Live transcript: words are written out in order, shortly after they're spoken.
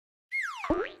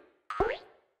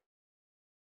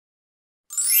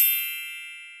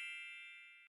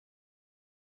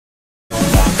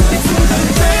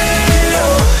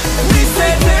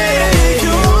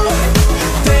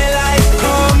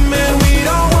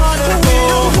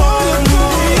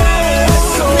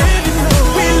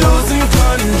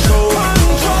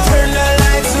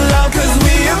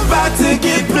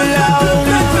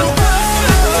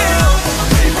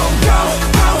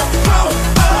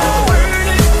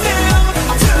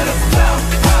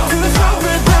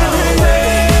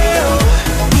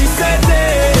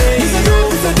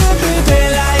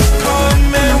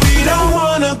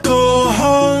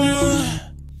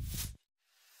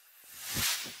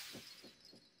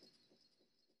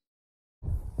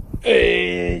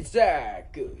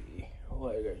Exactly.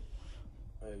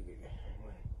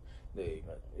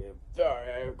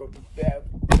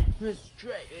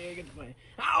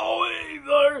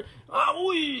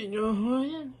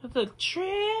 The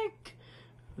trick.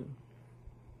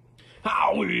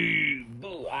 Howie,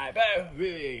 blue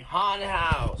iPad, haunted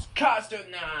house,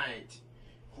 costume night,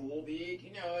 cool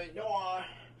beak, no,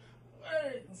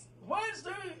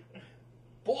 Wednesday,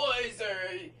 boys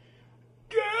are,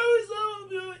 girls are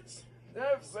nuts,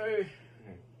 Thursday,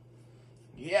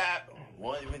 yeah,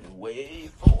 what have been waiting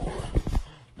for,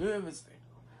 Thursday,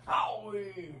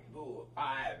 Howie, blue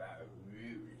iPad,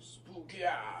 spooky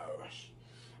hours.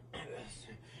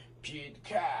 Pete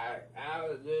cat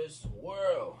out of this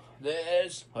world.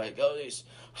 This like all these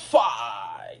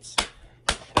fights.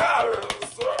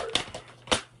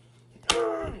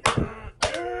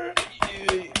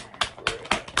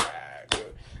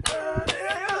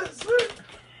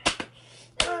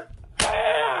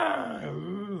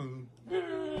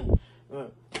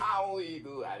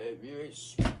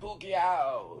 Spooky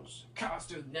house,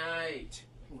 costume night.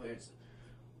 Where's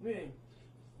me?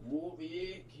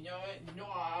 Movie,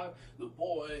 the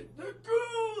boy, the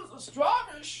girls, the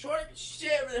strawberry short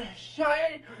shit,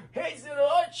 shiny, hates the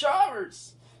old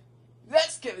choppers.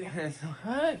 That's good.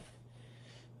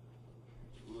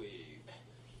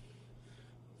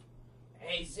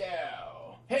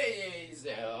 Hazel. Hey,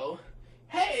 Hazel.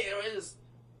 Hey,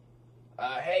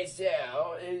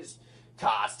 Hazel is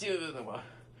costume.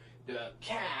 The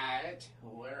cat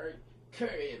wearing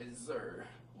curves or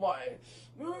why?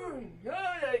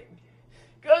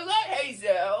 Cause I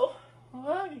Hazel.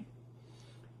 What?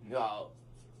 No.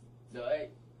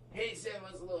 Hazel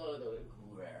was a little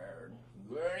weird.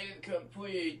 Very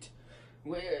incomplete.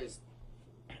 With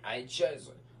I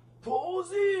just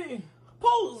Posey.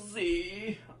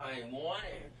 I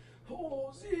wanted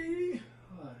Posey.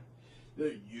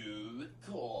 The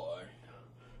unicorn.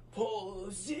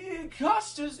 Posey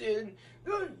costumes in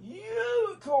the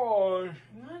unicorn.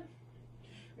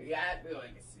 We got me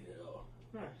like a seal.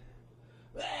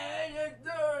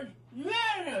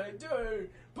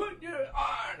 Put your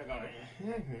arm on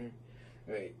it.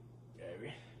 Wait,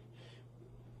 baby.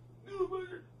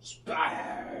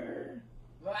 Spire.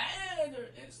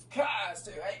 It's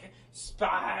costume.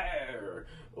 Spire.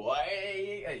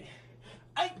 Wait.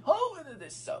 I hold into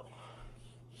this so.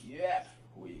 Yeah,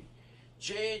 we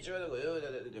change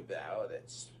the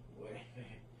balance.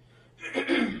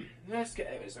 Let's get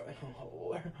it.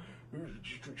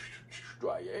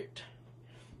 Try it.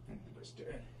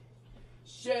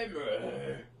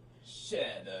 Shimmer.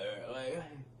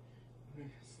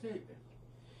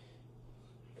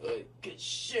 Like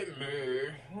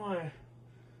shimmer.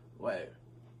 What?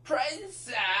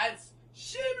 Princess.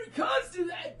 Shimmer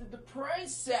costume the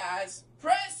princess.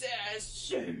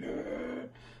 Shimmer.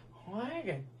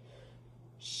 What?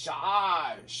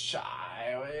 Shy.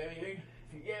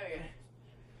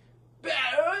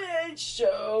 Better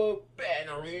show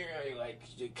better like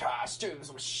the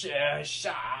costumes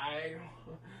shy.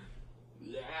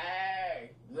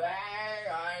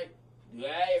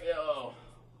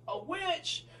 A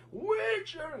witch,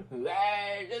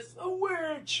 it's a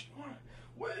witch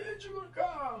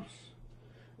comes.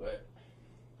 But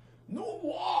no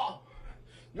wall,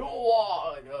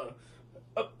 like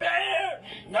a bear.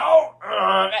 No,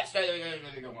 that's not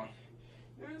the good one.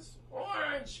 It's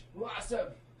orange blossom.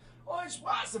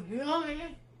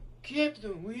 Keep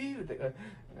the weed.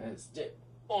 That's the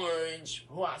orange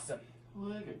blossom.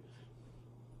 Look at.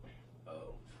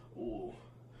 Oh,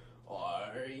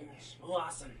 orange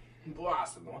blossom.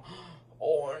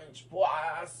 Orange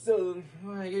blossom.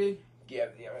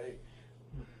 Give the other.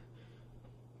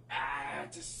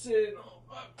 To sing.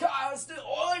 Cause the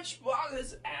orange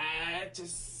blossom to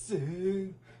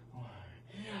sing.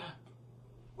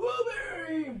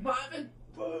 Blueberry muffin.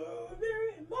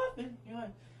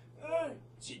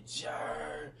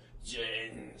 Ginger.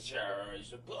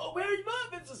 Blueberry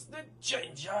muffins is the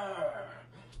ginger.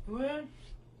 What?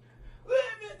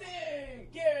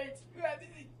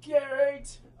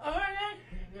 Carrot. Alright.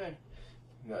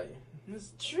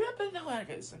 Let's trip in the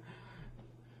waggons.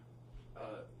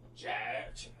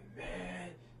 Jack, man.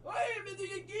 I haven't been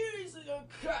thinking years of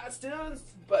costumes,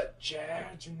 but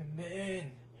Jack and the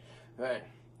man. Right.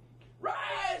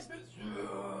 Raspberry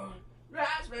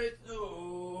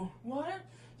stew. What?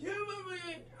 You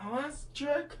really let's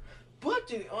check.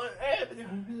 Put it on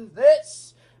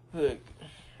this. Look.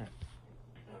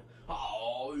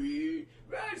 Oh, yeah.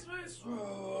 Raspberry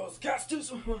stew.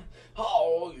 Costumes.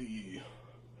 Oh, yeah.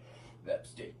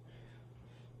 Lipstick.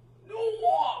 No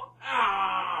more.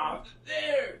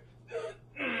 There.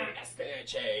 That's gonna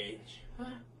change.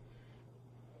 Huh?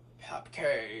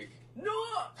 Cupcake. No,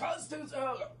 costumes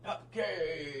are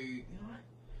cupcake.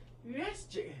 Yes,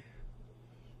 Jay.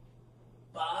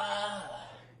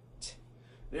 But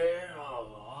they're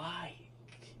alike.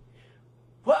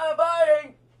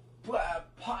 Papaying.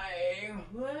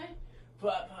 What?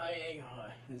 Papaying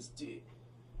is the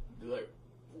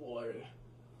water.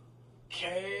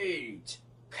 Kate,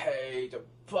 the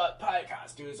pie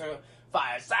costumes are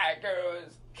 5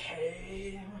 seconds.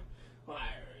 Kate,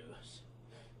 virus.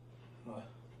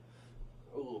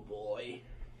 Oh boy.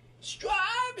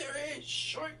 Strawberry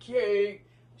shortcake.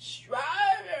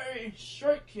 Strawberry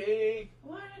shortcake.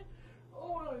 What?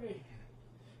 Oh,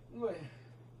 what?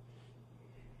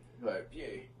 What?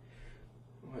 Yeah.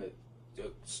 What?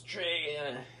 The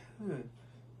string.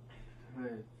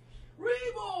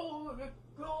 Rainbow, the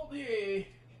Goldie,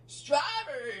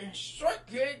 strawberry,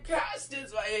 shortcake,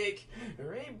 costumes like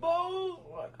rainbow.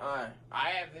 What? I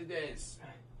have to this.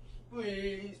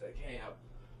 Please, I can't help.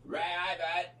 Red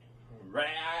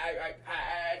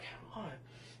iPad.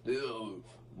 Dude,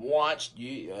 watch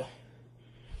the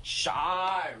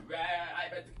shine. Red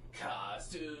iPad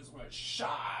costumes with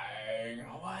shine.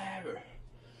 Whatever.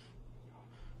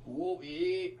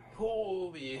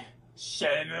 Holy,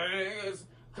 shimmers.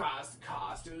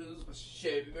 Costumes with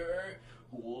shimmer.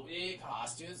 Holy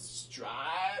costumes.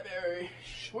 Strawberry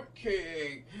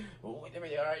shortcake. Whatever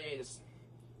there is.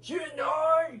 You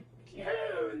know.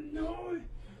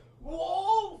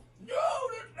 Whoa! No!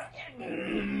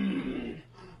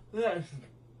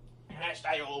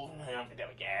 Hashtag old. I'm gonna do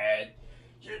it again.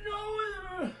 You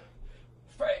know,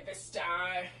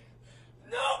 Frankenstein.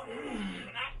 No!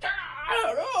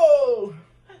 No!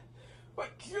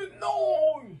 But you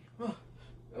know!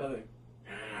 But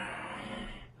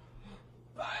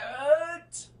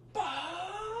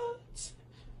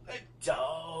I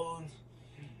don't.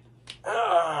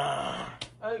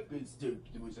 I could still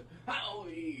do some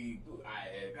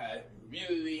iPad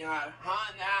really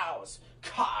hot house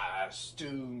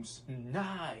costumes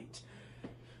night.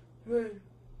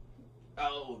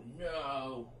 Oh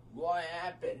no, what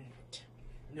happened?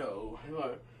 No,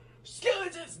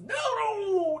 skeletons,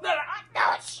 no,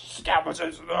 not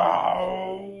skeletons,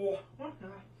 no.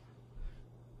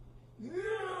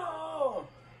 No,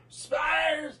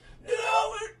 spiders,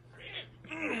 no.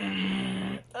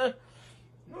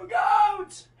 Look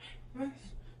out!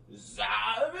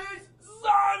 Zombies!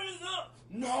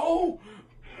 No!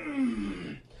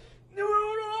 No! No!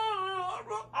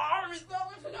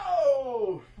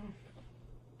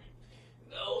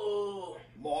 No!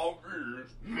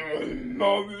 Monkeys! No!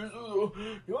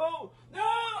 No!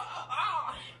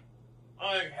 I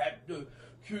have to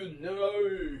kill.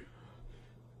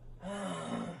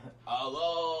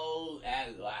 Alone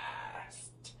at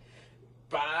last.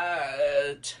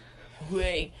 But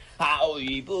wait, how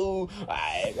evil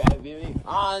I have been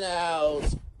on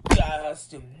else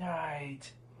custom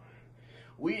night.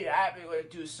 We have to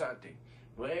do something.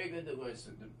 We're going to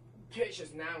listen. The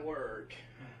pictures not work.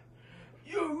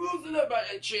 You're losing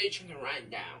about a change right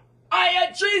now. I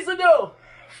am seasonal.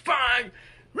 Fine.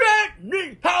 Red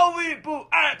me how evil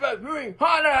I have been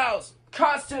on house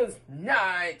costumes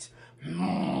night.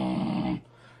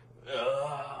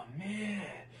 Oh man.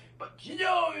 But you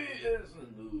know it is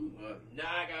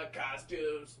Naga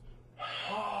costumes.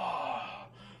 Oh,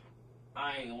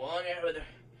 I wanted.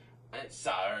 I'm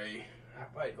sorry.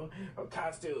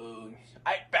 Costumes.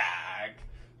 I back.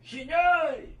 You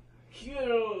know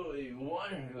you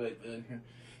wanted.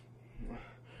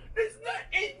 It's not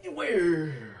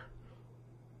anywhere.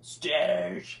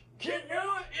 Stitch. You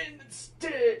know in the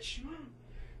Stitch.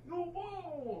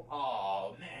 No.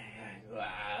 Oh man,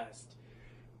 last.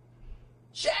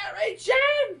 Cherry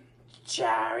Jam!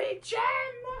 Cherry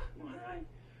Jam!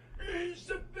 It's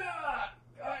about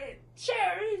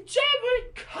Cherry Jam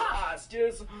with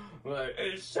costumes!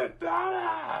 It's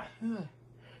about no.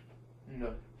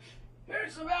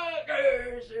 It's about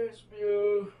it's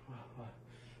you.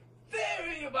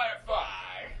 Very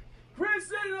butterfly.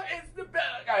 Princess is the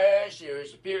bad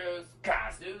she's abused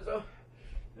costumes.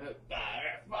 The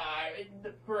butterfly and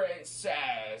the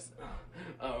princess.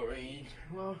 Orange.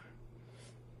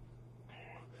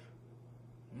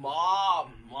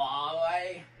 Mom,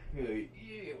 like,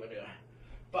 you would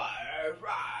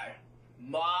butterfly.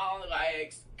 Mom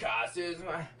likes costumes,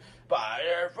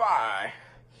 butterfly.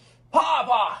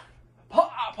 Papa,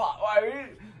 what?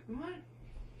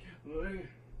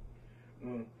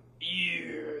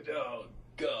 You don't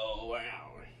go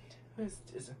around. What's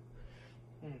this?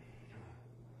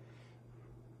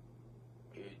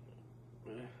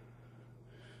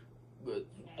 But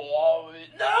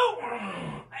no,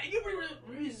 you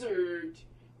were reserved.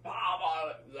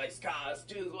 Papa likes nice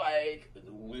costume like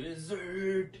the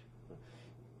wizard.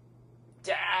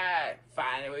 Dad,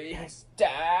 finally,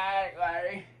 Dad,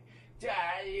 like,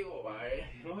 Daddy, like,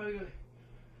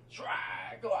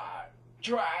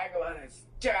 Dragline,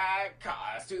 Dad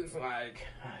costumes like,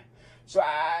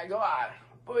 Dragline.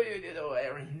 But you did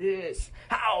wearing this.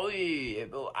 How you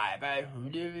put iPad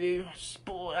review,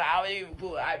 sport, how you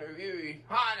put iPad review,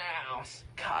 on house,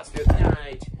 costume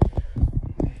night.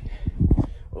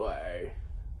 Like,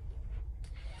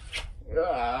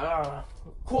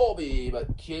 Colby,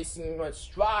 but kissing my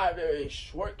strawberry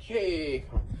shortcake.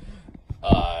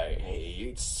 I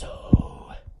hate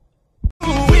so.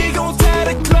 We gon'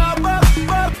 tear the club up.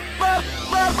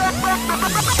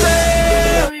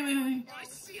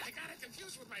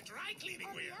 Dry cleaning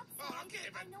wheel. Oh, okay,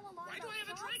 but why do I have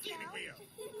a dry cleaning wheel?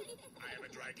 I have a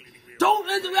dry cleaning wheel. Don't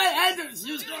let the red entrance,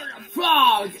 you start a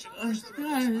frog! It's not that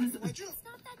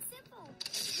simple.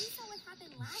 You saw what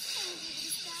happened last time we did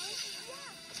this challenge.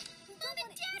 Mom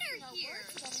and Dad are here.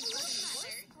 Hello,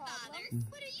 Father.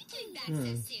 What are you doing back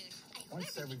so soon? I hope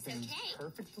Once everything's okay.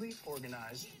 perfectly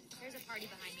organized. There's a party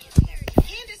behind me over there.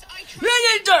 Candace, I tried.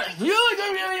 I didn't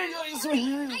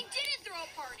throw a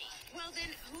party. Well, then,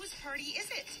 whose party is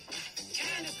it?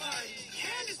 Candace party.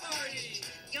 Candace party.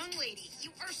 Young lady,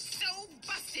 you are so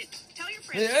busted. Tell your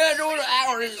friends. Yeah, no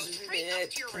hours.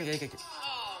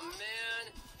 Oh, man.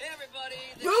 Everybody.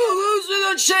 Who's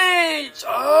gonna change?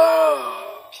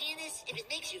 Oh! Candace, if it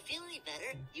makes you feel any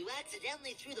better, you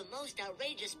accidentally threw the most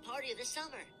outrageous party of the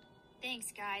summer.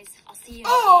 Thanks, guys. I'll see you.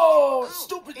 Oh,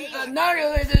 stupid! Now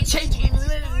you're gonna change me.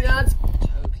 Totally.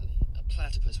 A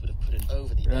platypus would have put it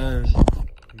over the edge.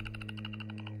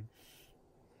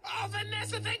 Oh,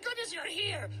 Vanessa, thank goodness you're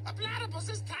here. A platypus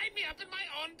has tied me up in my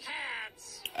own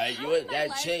pants. You want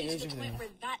that change? To the point where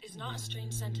that is not a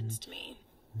strange sentence to me.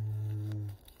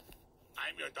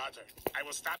 I'm your daughter. I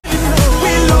will stop. We're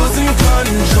losing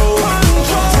control.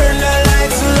 Turn the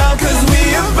lights low, cause we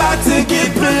about to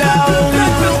get blown.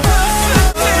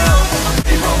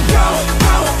 People go.